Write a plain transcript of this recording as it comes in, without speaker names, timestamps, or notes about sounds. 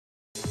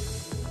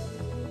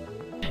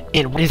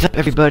And what is up,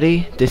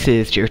 everybody? This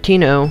is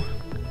Giratino,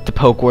 the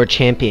Poke War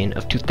champion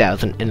of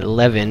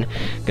 2011.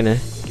 Gonna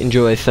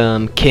enjoy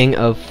some King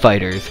of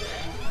Fighters.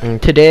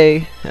 And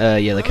today,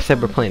 yeah, like I said,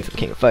 we're playing some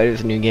King of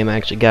Fighters, a new game I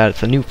actually got.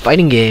 It's a new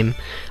fighting game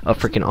of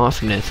freaking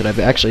awesomeness that I've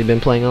actually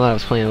been playing a lot. I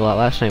was playing a lot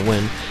last night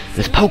when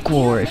this Poke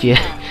War, if you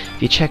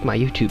check my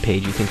YouTube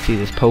page, you can see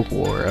this Poke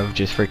War of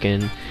just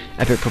freaking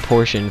epic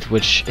proportions,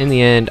 which in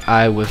the end,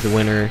 I was the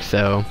winner,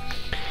 so...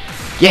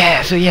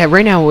 Yeah,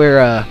 right now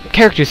we're,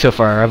 characters so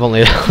far, I've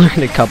only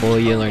learned a couple.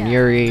 You learn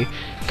Yuri,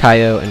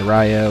 Kaio, and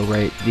Ryo,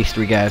 right? These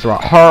three guys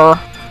are her.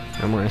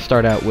 And we're gonna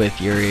start out with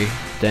Yuri,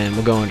 then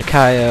we'll go into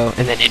Kaio,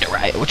 and then into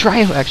Ryo, which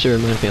Ryo actually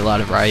reminds me a lot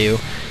of Ryu.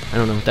 I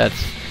don't know if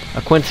that's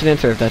a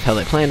coincidence or if that's how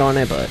they planned on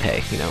it, but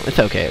hey, you know, it's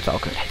okay, it's all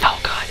good, it's all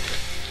good.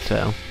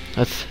 So,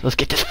 let's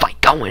get this fight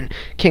going.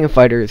 King of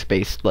Fighters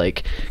based,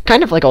 like,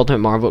 kind of like Ultimate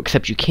Marvel,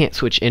 except you can't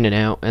switch in and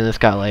out, and it's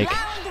got, like,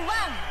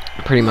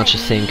 pretty much the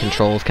same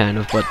controls, kind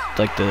of, but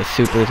like the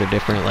supers are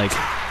different. Like,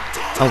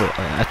 oh wait,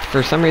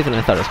 for some reason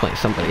I thought I was playing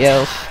somebody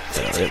else.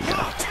 So there we go.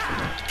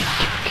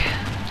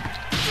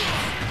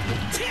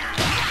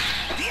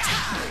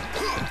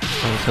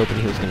 I was hoping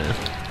he was gonna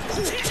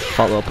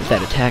follow up with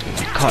that attack and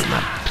get caught in my...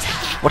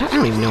 What? I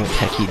don't even know what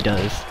heck he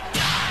does.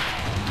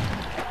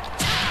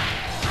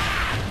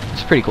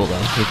 It's pretty cool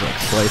though. He's like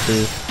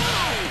slices.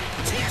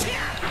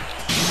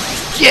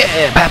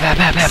 Yeah,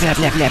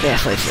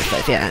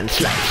 slice, yeah, and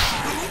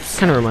slice.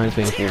 Kind of reminds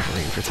me of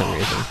Wolverine for some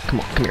reason. Come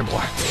on, come here,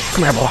 boy.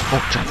 Come here, boy.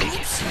 Oh, drop kick you.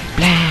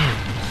 Blam!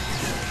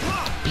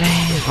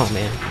 Blam! Oh,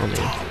 man. Oh,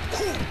 man.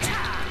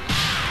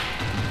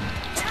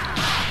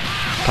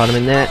 Caught him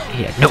in that.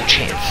 He had no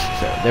chance.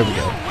 So, there we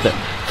go. So,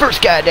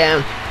 first guy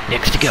down.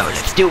 Next to go.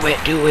 Let's do it.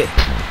 Do it.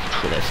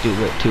 Let's do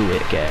it. Do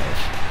it, guys.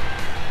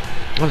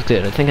 That was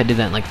good. I think I did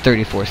that in like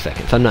 34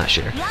 seconds. I'm not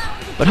sure.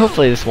 But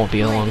hopefully this won't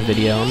be a long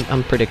video.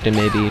 I'm predicting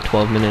maybe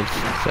 12 minutes.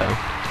 So,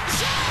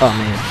 oh,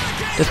 man.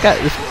 This guy,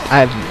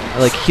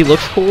 like, he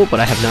looks cool, but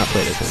I have not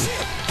played as him.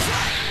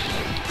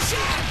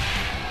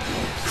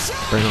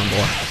 Bring on,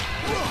 boy.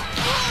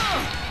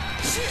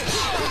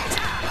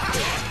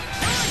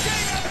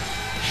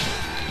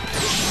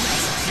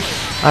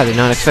 I did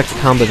not expect to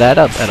combo that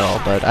up at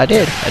all, but I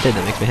did.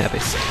 That makes me happy.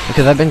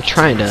 Because I've been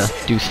trying to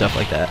do stuff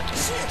like that.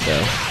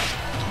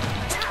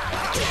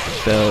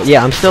 So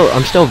yeah, I'm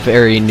still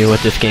very new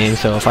at this game,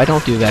 so if I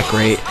don't do that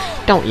great,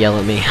 don't yell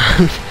at me.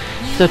 I'm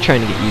still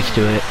trying to get used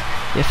to it.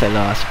 Yes, I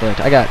lost, but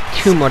I got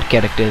 2 more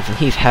characters, and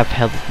he's half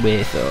health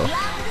away, so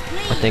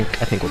I think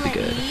we'll be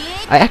good.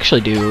 I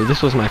actually do.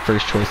 This was my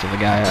first choice of a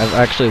guy. I've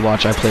actually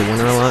watched I Play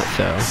Winner a lot,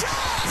 so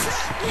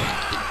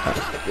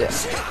yeah.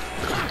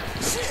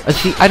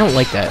 See, I don't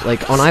like that.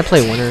 Like on I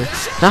Play Winner,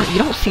 you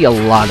don't see a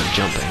lot of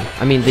jumping.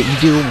 I mean, that you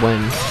do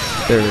when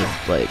they're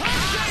like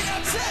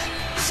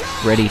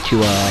ready to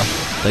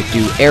like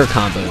do air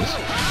combos,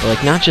 but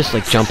like not just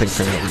like jumping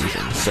for no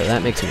reason. So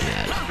that makes me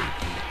mad.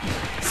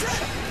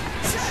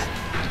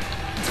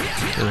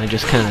 And I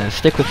just kind of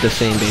stick with the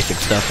same basic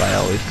stuff I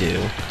always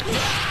do.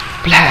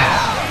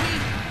 Blah!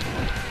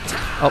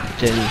 Oh,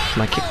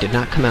 my kick did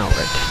not come out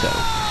right, so...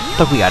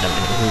 But we got him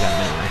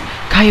anyway.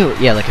 Kaio,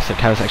 yeah, like I said,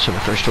 Kaio's actually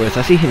my first choice.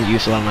 I see him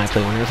used a lot when I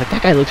play Winner. I was like,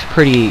 that guy looks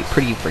pretty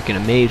freaking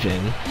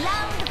amazing.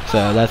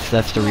 So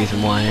that's the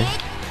reason why.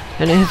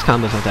 And his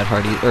combos aren't that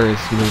hard, or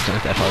his moves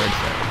aren't that hard,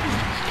 so...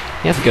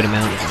 He has a good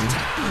amount of them.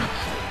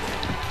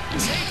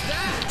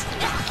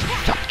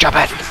 So, drop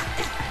it!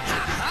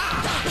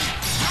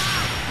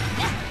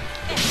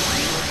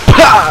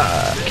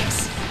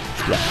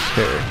 Left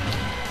her.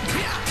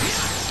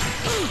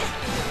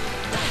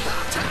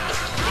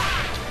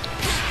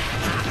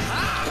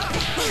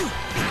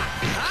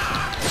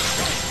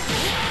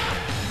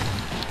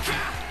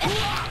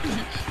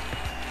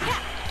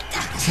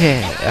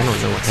 Yeah, I don't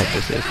know what the heck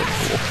this is, but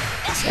cool.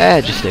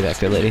 Just stay back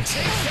there, lady. She's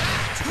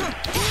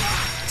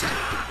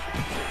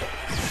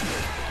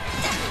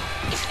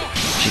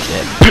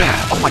dead.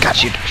 Oh my god,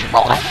 she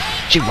rolled it.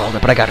 She rolled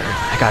it, but I got her.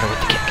 I got her with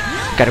the kick.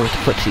 Got her with the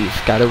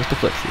footsies. Got her with the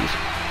footsies.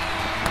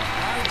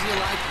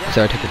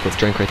 Sorry, I took a quick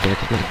drink right there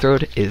because my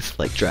throat is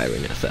like dry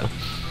right now. So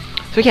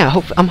yeah,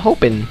 I'm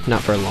hoping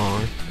not for a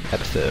long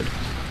episode.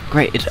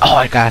 Great. Oh,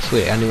 I got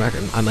sweet. A new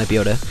record. I might be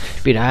able to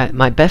beat it.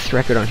 My best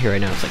record on here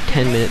right now is like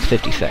 10 minutes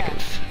 50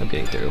 seconds. I'm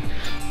getting through.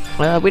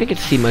 Well, we didn't get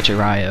to see much of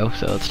Ryo,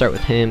 so let's start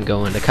with him,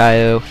 go into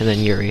Kaio, and then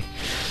Yuri.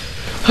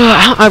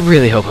 I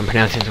really hope I'm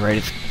pronouncing it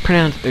right.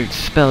 It's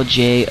spelled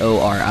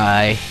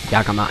J-O-R-I.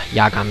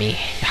 Yagami.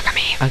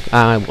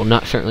 I will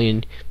not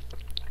certainly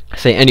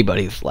say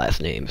anybody's last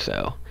name,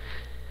 so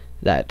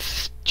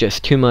that's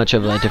just too much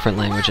of a different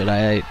language that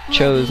I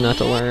chose not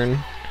to learn.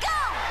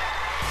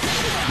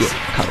 Yeah,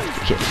 caught with the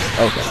kick.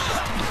 Okay.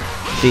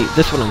 See,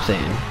 this is what I'm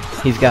saying.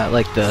 He's got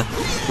like the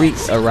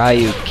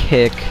Ryu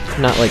kick,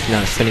 not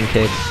a spinning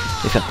kick.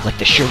 He's got like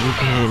the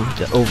shuriken,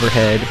 the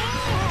overhead.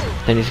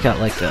 Then he's got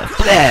like the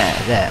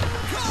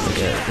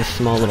this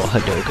small little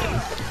Hadouken.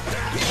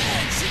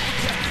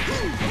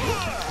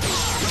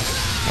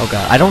 Oh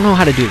god, I don't know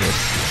how to do this,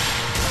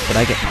 but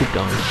I get pooped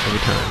on every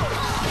time.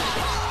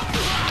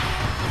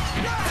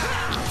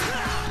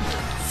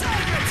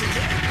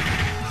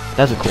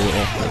 That's a cool little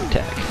like,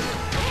 attack.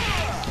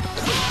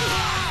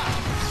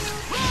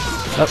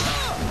 Oh.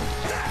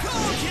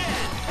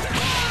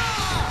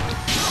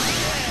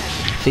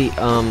 See,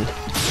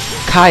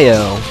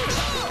 Kaio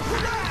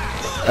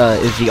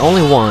is the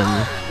only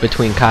one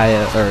between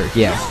Ryo,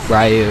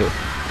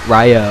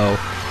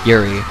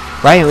 Yuri.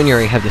 Ryo and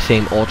Yuri have the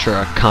same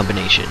ultra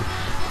combination.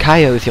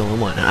 Kaio is the only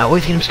one, and I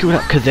always get them screwed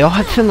up because they all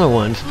have similar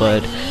ones,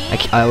 but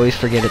I always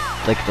forget it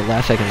like the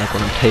last second, like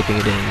when I'm typing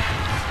it in,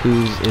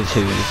 whose is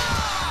whose.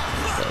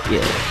 But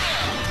yeah.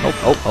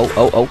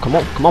 Oh, come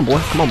on, boy,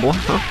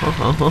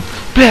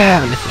 Blah!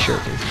 I missed the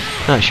shuriken.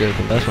 Not a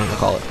shuriken, but that's what I'm gonna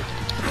call it.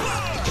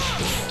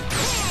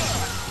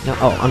 No,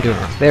 oh, I'm doing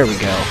it wrong. There we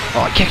go.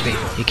 Oh, he kicked me.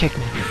 He kicked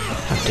me.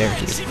 How dare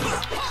he?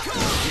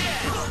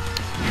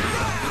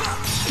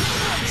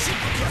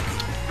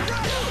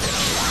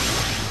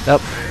 Oh,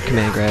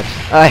 command grabs.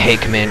 I hate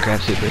command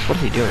grab supers. What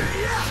is he doing?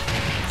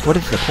 What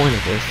is the point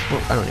of this?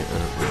 Well, I don't even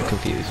know. I'm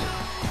confused.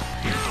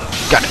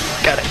 Got it.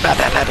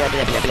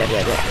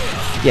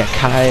 Yeah,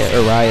 Kai,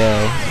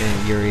 Ryo,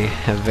 and Yuri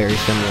have very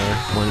similar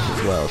ones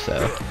as well,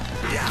 so.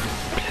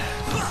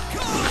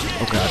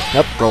 Oh god.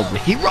 Nope, rolled me.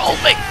 He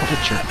rolled me! What a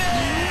jerk.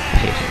 I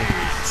hate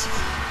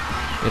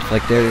him. It's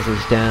like theirs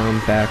is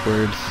down,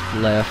 backwards,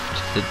 left,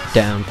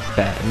 down,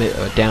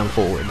 down,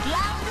 forward.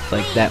 It's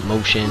like that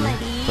motion.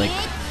 It's like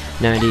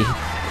 90,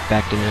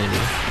 back to 90.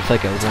 It's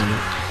like a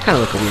kind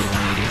of like a weird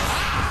 180.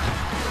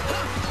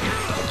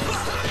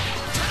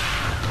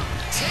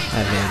 I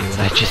have no idea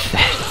what I just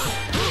said.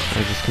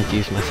 I just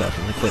confused myself.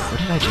 I'm like, wait, what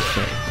did I just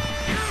say?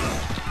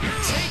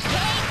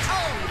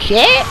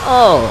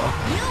 Oh!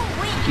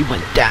 You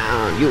went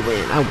down. You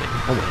win. I win.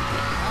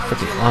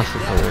 Freaking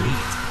awesome, I win.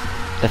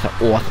 That's how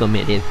awesome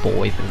it is,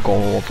 boys and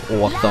girls.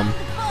 Awesome.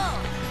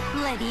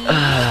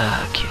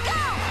 Okay.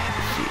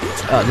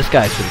 Oh, this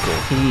guy's pretty cool.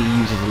 He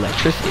uses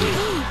electricity.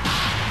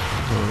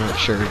 I'm not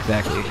sure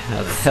exactly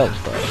how that helps,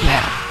 but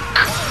yeah.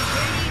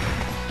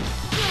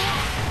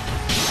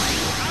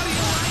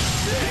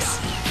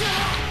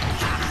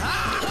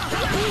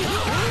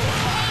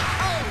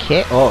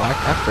 Okay. Oh, I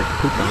freaking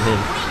pooped on him.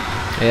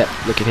 Yep,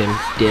 look at him,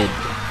 dead.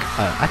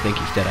 I think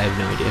he's dead. I have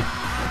no idea.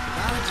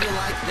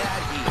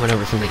 I went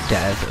over something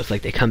dead, so it's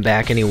like they come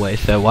back anyway.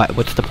 So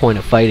what's the point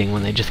of fighting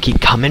when they just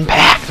keep coming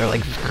back? They're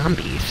like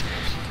zombies.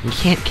 You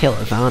can't kill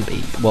a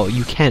zombie. Well,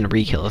 you can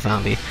re-kill a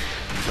zombie,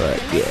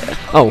 but yeah.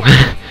 Oh,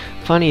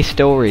 funny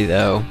story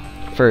though.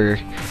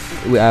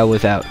 I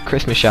was out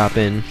Christmas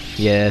shopping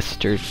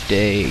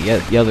yesterday,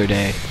 the other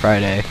day,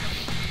 Friday,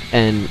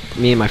 and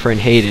me and my friend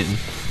Hayden,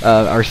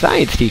 our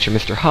science teacher,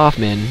 Mr.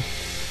 Hoffman.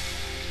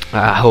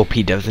 I hope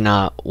he does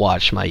not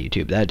watch my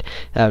YouTube. That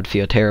would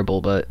feel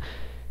terrible, but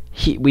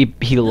he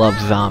loves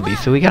zombies,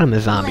 so we got him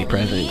a zombie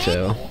present.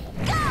 So.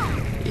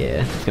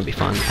 Yeah, it's gonna be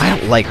fun. I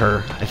don't like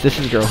her. If this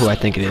is the girl who I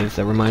think it is,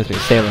 that reminds me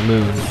of Sailor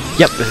Moon.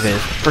 Yep, this is.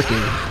 Freaking,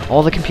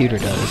 all the computer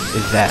does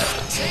is that.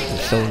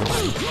 It's so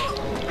annoying.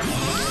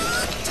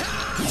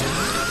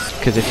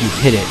 Because if you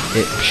hit it,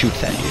 it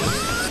shoots at you.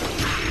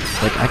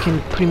 Like, I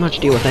can pretty much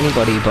deal with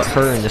anybody but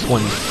her and this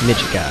one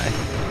midget guy.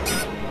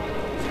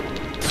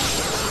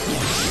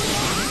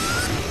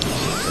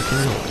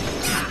 Freaking annoying.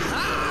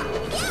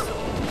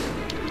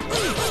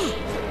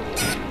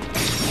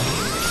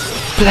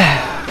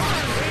 Blah!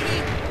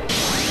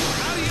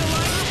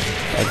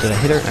 Did I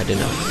hit her? I did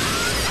not.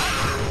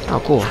 Oh,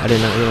 cool. I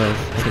did not realize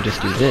I can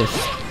just do this.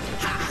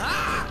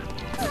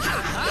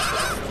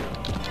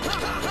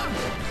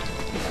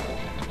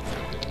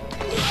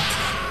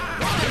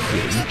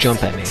 You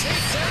jump at me.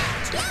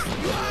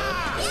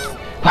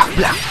 Wow,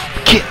 blah.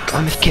 Kick!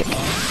 I missed kick.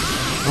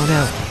 Oh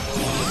no.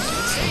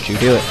 Don't you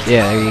do it.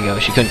 Yeah, there you go.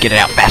 She couldn't get it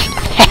out fast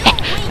enough.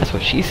 That's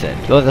what she said.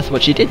 Well, that's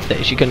what she did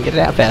say. She couldn't get it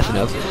out fast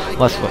enough.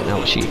 Well, that's not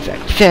what she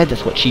exactly said.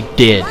 That's what she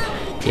did.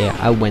 Yeah,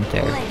 I went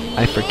there.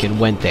 I freaking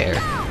went there.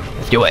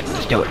 Let's do it.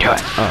 Let's do it. Do it.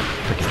 Oh,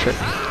 freaking trip.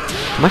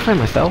 Am I fighting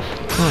myself?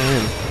 Oh, I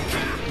am.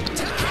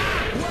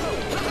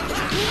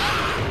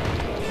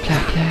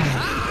 Blah, blah.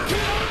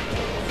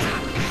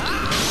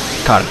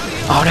 Caught him.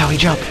 Oh no, he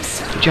jumped.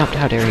 He jumped.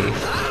 How dare he?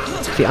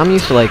 See, I'm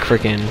used to like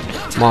freaking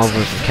Marvel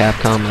vs.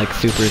 Capcom, like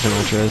supers and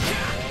ultras,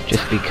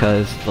 just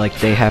because like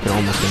they happen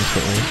almost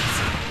instantly.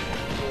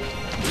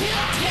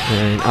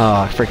 And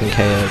oh, I freaking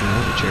KO'd me.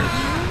 What a jerk.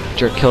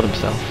 Jerk killed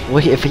himself.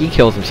 Well, if he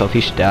kills himself, he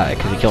should die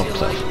because he killed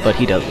himself, but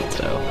he doesn't.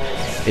 So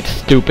it's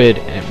stupid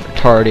and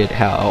retarded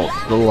how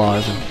the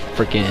laws of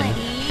freaking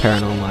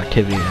paranormal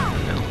activity. I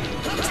don't know.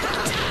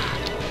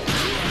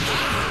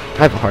 I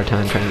have a hard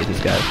time trying to get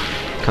these guys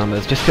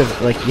combos just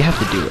because like you have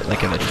to do it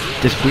like at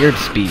this weird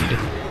speed.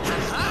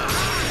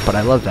 But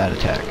I love that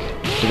attack.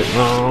 Did it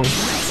wrong.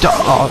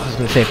 Oh, I was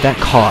gonna say if that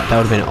caught, that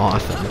would have been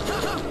awesome.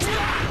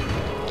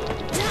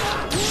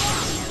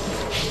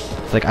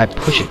 It's like I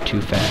push it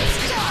too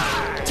fast.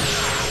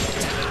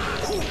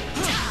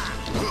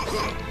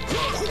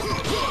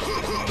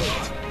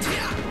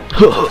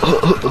 I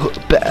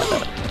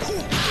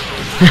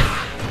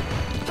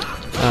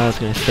was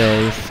gonna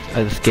say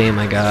this game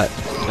I got.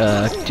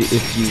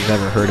 If you've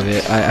ever heard of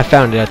it, I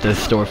found it at the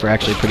store for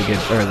actually pretty good,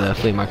 or the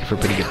flea market for a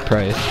pretty good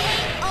price.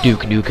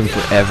 Duke Nukem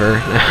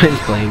Forever. I was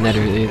playing that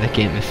earlier. That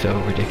game is so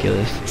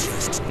ridiculous.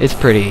 It's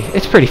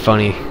pretty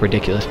funny,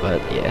 ridiculous,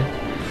 but yeah.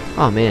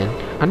 Oh man,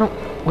 I don't.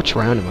 Which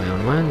round am I on?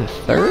 Am I on the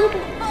 3rd?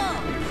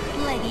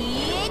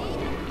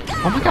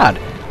 Oh my god.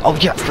 Oh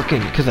yeah,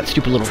 freaking, because that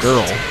stupid little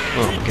girl.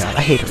 Oh my god,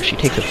 I hate her. She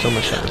takes up so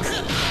much time.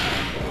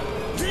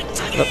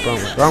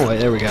 Oh, wrong way.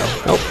 There we go.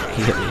 Oh,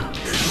 he hit me.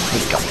 There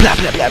we go. Blah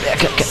blah blah blah.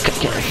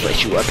 Can I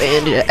slice you up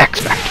and X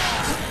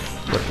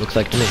Factor? What it looks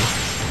like to me.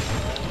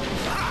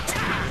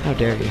 How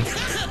dare you?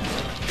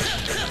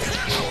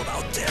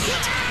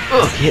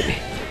 Oh, he hit me.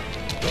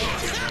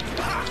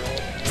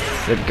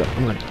 There we go.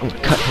 I'm gonna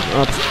cut him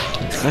up.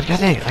 God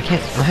dang it, I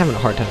can't. I'm having a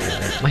hard time with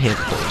that. My hands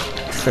are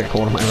cold. It's very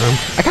cold in my room.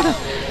 I gotta,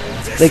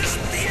 like,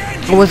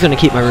 I was gonna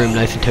keep my room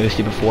nice and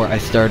toasty before I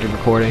started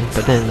recording,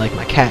 but then like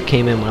my cat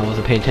came in when I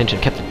wasn't paying attention,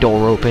 kept the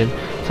door open,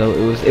 so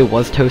it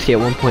was toasty at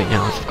one point.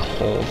 Now it's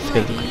cold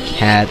because of my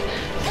cat,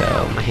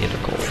 so my hands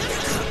are cold.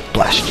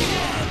 Blast you.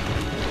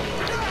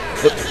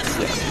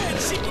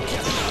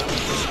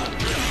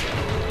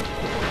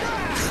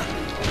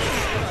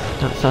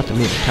 No, it's not the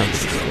music. Time to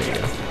there we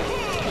go.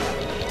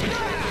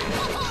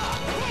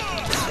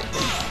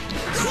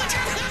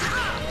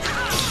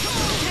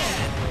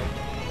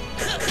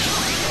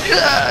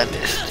 I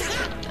missed.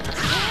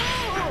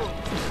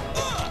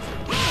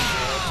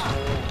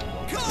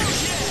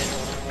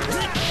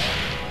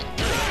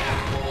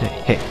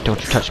 Hey, don't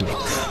you touch me.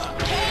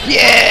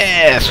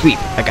 Yeah! Sweep!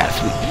 I got a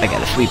sweep. I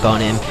got a sweep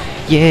on him.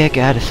 Yeah,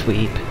 got a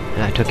sweep.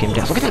 And I took him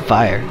down. Look at that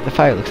fire. The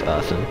fire looks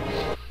awesome.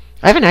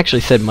 I haven't actually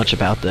said much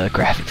about the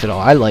graphics at all.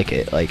 I like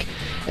it. Like,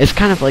 it's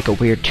kind of like a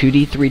weird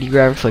 2D, 3D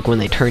graphics. Like, when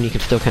they turn, you can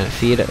still kind of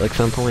see it at, like,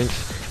 some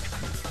points.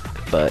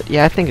 But,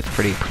 yeah, I think it's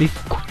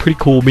pretty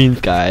cool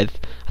beans, guys.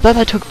 I thought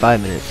that took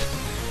 5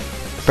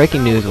 minutes.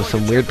 Breaking news with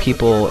some weird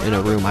people in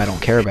a room I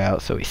don't care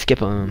about, so we skip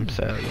them.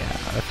 So yeah,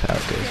 that's how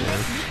it goes, man.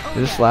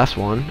 Is this last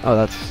one? Oh,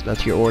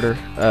 that's your order.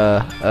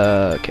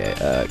 Okay.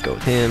 Go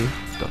with him.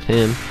 Go with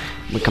him.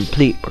 We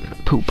complete. We're gonna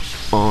poop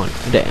on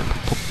them.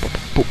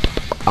 Poop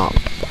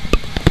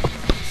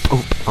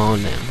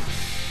on them.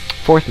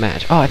 4th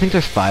match. Oh, I think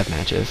there's 5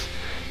 matches.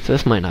 So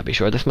this might not be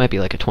short. This might be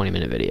like a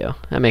 20-minute video.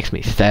 That makes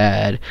me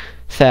sad.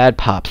 Sad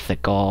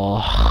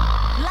popsicle.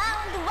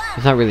 I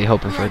was not really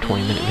hoping for a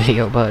 20-minute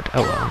video, but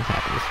oh well, it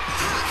happens.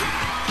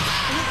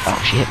 Oh,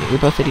 she hit me. We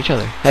both hit each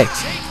other. Hey,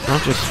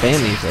 don't just spam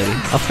these, lady.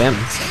 I'll spam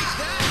them.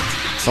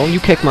 Don't you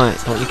kick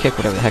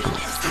whatever the heck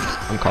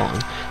I'm calling.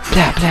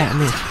 Blah, blah, I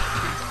missed.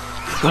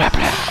 Blah,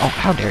 blah. Oh,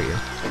 how dare you.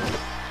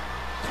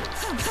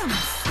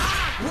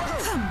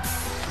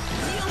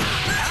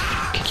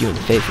 Kick you in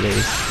the face,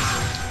 lady.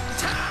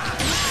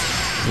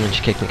 And then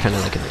she kicked me kind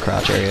of like in the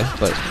crotch area.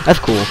 But that's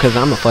cool, because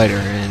I'm a fighter,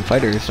 and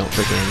fighters don't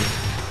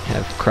freaking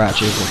have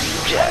crotches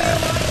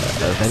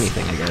of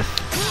anything, I guess.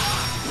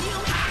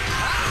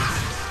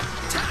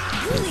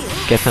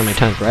 Guess how many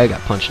times Ray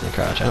got punched in the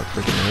crotch? I don't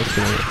freaking know.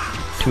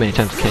 It's too many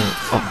times to count.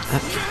 Oh, I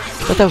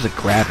thought that was a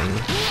grabbing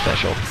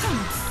special.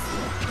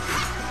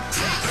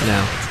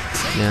 No.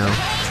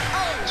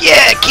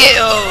 Yeah,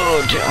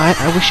 killed!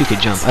 I wish you could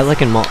jump. I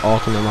like in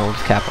Ultimate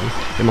Marvel's Capcom,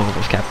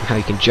 how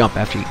you can jump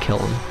after you kill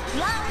him.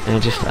 And I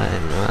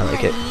don't know, I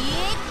like it.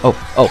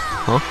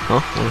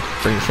 Huh?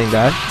 Bring the same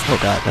guy? Oh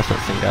god, that's not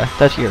the same guy.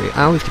 That's Yuri.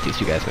 I always get these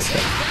two guys mixed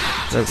up.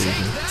 For no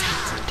reason.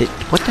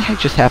 What the heck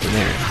just happened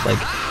there? It's like,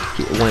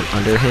 he went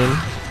under him.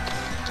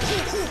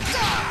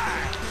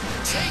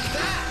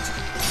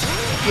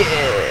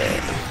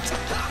 Yeah!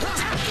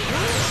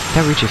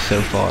 That reaches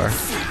so far.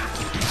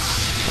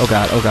 Oh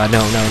god,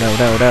 no.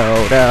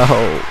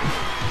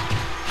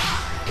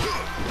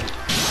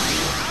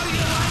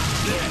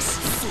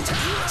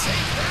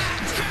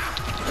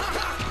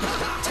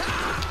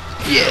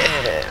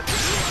 Yeah!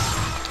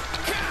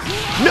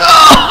 No!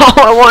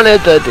 I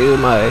wanted to do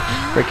my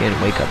freaking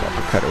wake up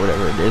uppercut or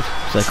whatever it is.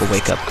 It's like a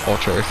wake up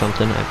ultra or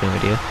something. I have no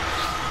idea.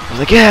 I was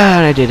like, yeah,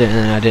 and I did it, and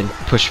then I didn't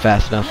push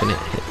fast enough, and it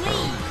hit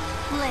home.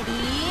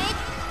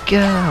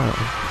 Go!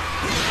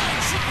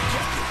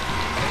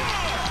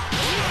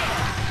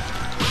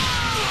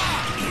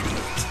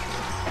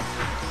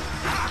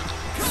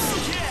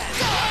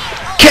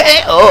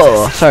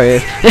 Oh, sorry.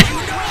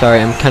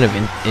 Sorry, I'm kind of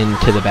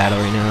into the battle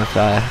right now. If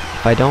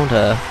I don't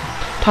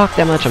talk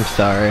that much, I'm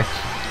sorry.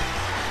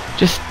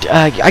 Just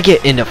I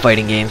get into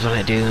fighting games when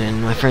I do,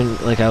 and my friend,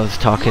 like, I was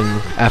talking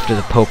after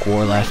the Poke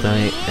War last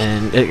night,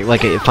 and it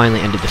finally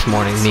ended this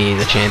morning. Me,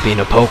 the champion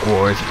of Poke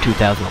Wars of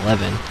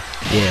 2011.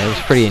 Yeah, it was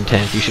pretty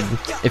intense. You should,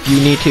 if you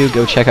need to,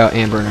 go check out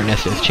Amber and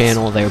Ernesto's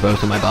channel. They were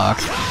both in my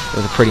box. It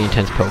was a pretty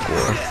intense Poke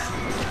War.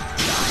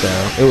 So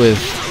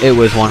it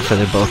was one for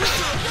the books.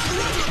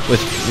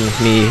 With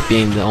me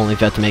being the only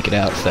vet to make it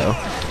out, so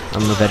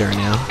I'm a veteran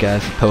now,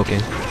 guys.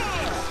 Poking.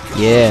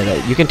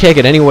 Yeah, you can take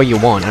it any way you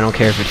want. I don't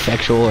care if it's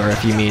sexual or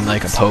if you mean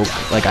like a poke,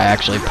 like I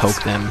actually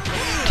poke them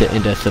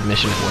into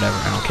submission or whatever.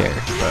 I don't care.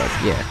 But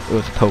yeah, it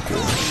was a Poke War,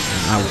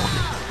 and I won.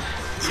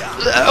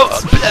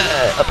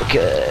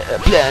 Uppercut,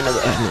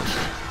 another miss.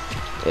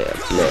 Yeah,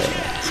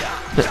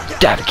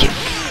 dive kick.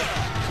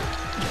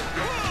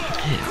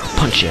 Yeah,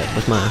 punch you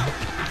with my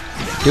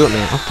Do it,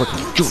 man. I'll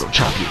fucking judo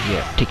chop you.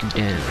 Yeah, take you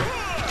down.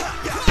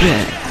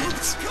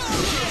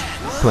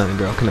 Come at me,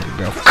 bro. Come at me,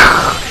 bro.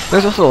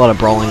 There's also a lot of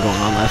brawling going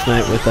on last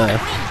night with,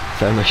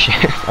 sorry, my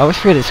share. I always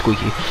forget it's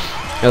Squeaky.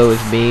 Oh, it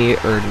was me,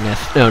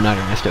 Ernesto. No, not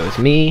Ernesto. It was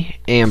me,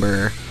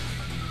 Amber,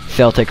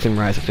 Celtics, and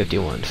Rise of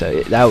 51.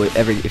 So that was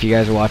if you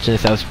guys are watching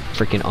this, that was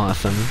freaking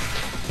awesome.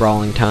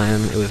 Brawling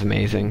time. It was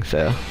amazing.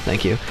 So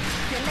thank you.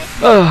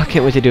 Oh, I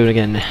can't wait to do it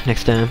again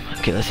next time.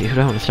 Okay, let's see. Who do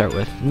I want to start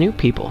with? New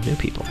people.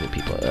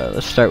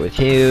 Let's start with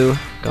you,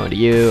 going to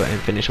you, and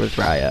finish with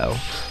Ryo.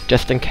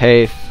 Just in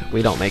case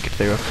we don't make it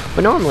through.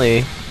 But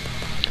normally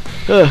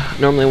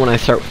when I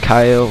start with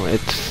Kaio,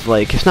 it's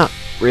like, it's not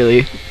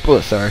really...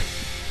 Oh, sorry.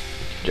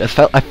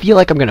 I feel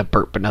like I'm going to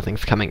burp, but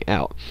nothing's coming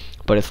out.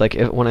 But it's like,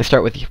 when I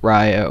start with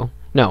Kaio,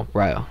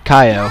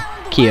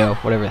 Kyo,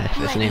 whatever the heck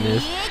his name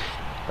is.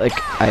 Like,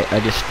 I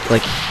just,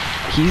 like,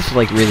 he's,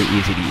 like, really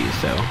easy to use,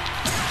 so...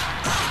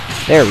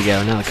 There we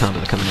go, now the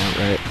combos are coming out,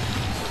 right?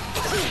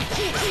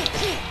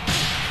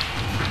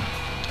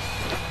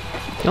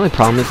 The only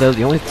problem is, though,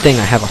 the only thing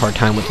I have a hard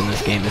time with in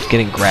this game is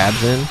getting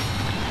grabs in.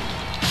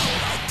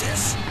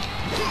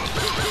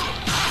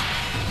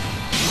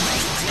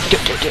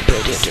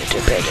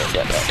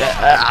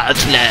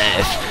 That's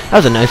nice. That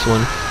was a nice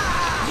one.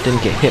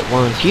 Didn't get hit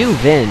once. You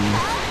win.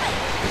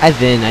 I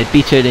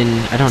beat it in,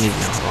 I don't even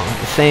know how long.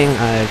 The saying,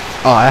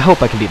 I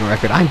hope I can beat my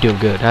record. I'm doing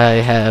good.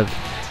 I have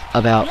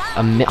about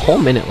a whole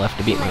minute left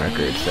to beat my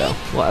record, so,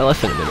 well,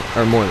 less than a minute,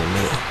 or more than a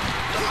minute.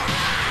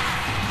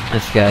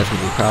 This guy's gonna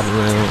be a problem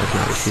though, I can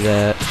already see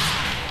that.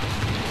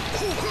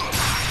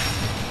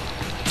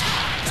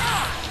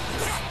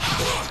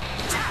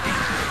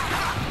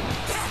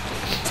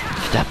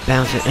 Stop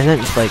bouncing, and then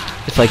it's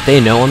like they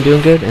know I'm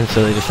doing good, and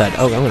so they decide,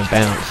 oh, I'm gonna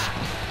bounce.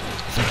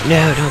 It's like,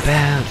 no, don't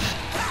bounce.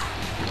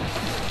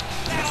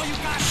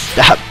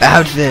 Stop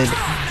bouncing,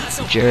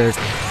 jerk.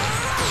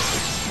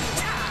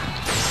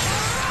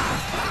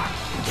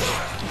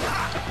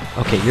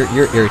 Okay, you're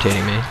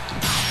irritating me.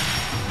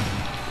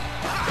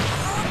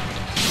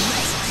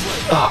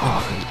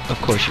 Oh,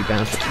 of course you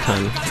bounce at the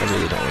time. I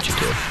really don't want you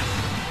to.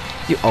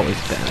 You always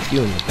bounce.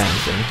 You and the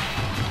bouncing.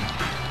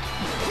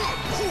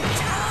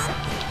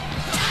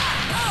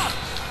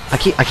 I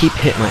keep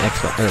hitting my my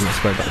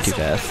square button too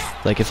fast.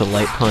 Like it's a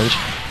light punch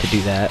to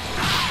do that.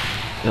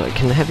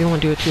 Can the heavy one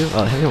do it too?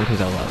 Oh, the heavy one comes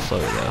out a lot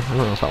slower though. I don't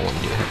know if I want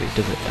to do heavy.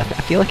 Does it?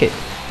 I feel like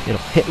it'll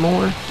hit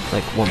more.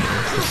 Like one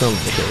more. It sounds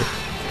ridiculous.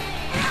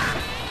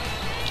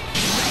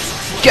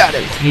 Got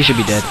him! He should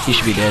be dead. He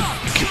should be dead.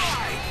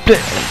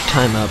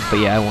 Time up, but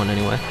yeah, I won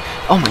anyway.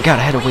 Oh my god,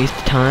 I had to waste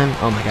time.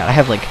 Oh my god, I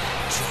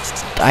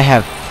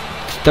have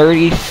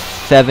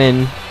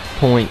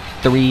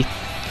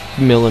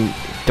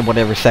 37.3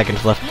 whatever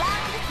seconds left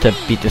to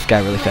beat this guy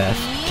really fast.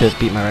 To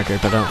beat my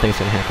record, but I don't think it's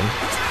gonna happen.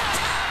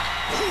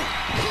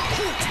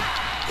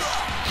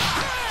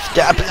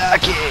 Stop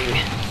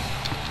blocking!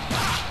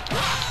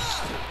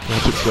 I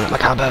keep screwing up my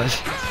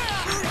combos.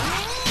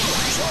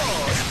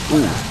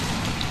 Ooh.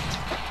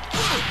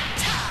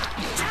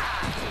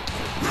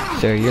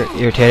 Sir, you're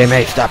irritating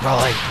me. Stop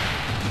rolling.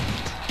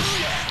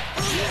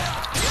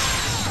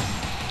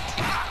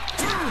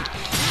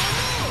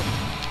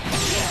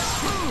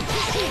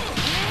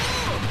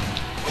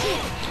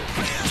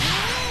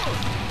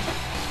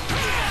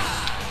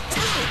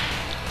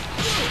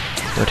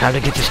 No time to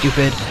get too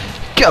stupid.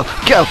 Go,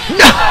 go.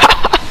 No!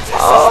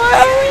 Oh,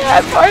 I only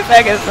had 4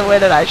 seconds to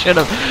win it. I should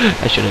have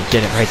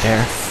did it right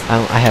there.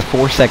 I have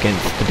 4 seconds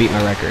to beat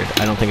my record.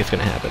 I don't think it's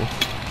gonna happen.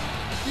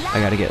 I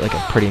gotta get like a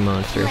pretty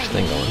monstrous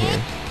thing going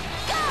here.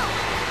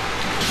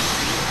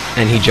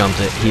 And he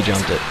jumped it. He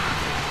jumped it.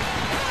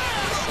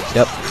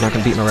 Yep, not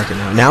gonna beat my record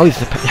now. Now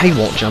he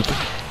won't jump.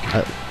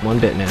 One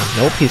bit now.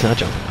 Nope, he's not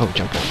jumping. Oh,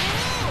 jump one.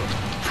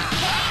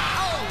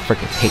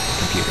 Freaking hate the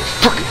computers.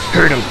 Freaking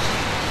hurt him.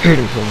 Hurt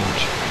him so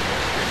much.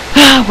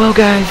 Well,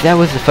 guys, that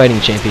was the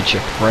fighting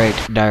championship right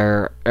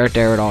there. Right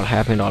there, it all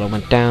happened. All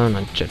went down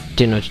on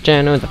Giortino's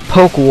channel. The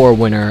Poke War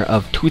winner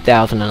of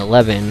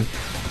 2011.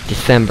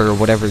 December,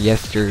 whatever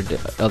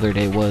other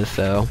day was,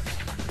 so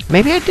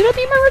maybe did I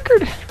beat my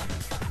record?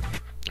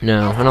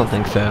 No, I don't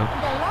think so.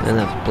 And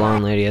that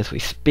blonde lady as we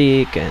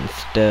speak and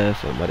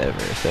stuff and whatever.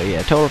 So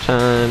yeah, total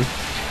time.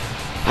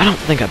 I don't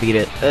think I beat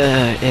it.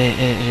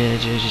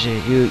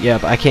 Yeah,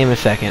 but I came in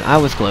second. I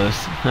was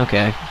close.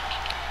 Okay.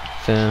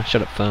 So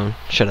shut up, phone.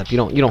 Shut up. You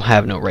don't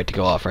have no right to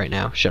go off right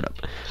now. Shut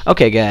up.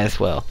 Okay, guys.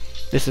 Well,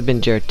 this has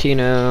been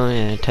Giortino,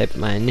 and I typed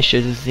my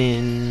initials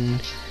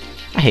in.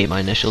 I hate my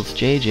initials,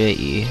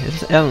 JJE.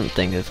 I don't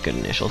think it's good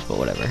initials, but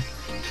whatever.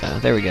 So,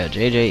 there we go,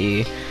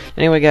 JJE.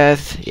 Anyway,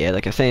 guys, yeah,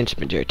 like I was saying, it's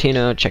been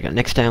Giortino. Check out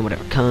next time,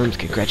 whatever comes.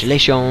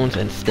 Congratulations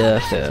and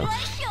stuff. So,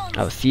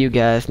 I will see you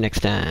guys next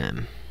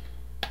time.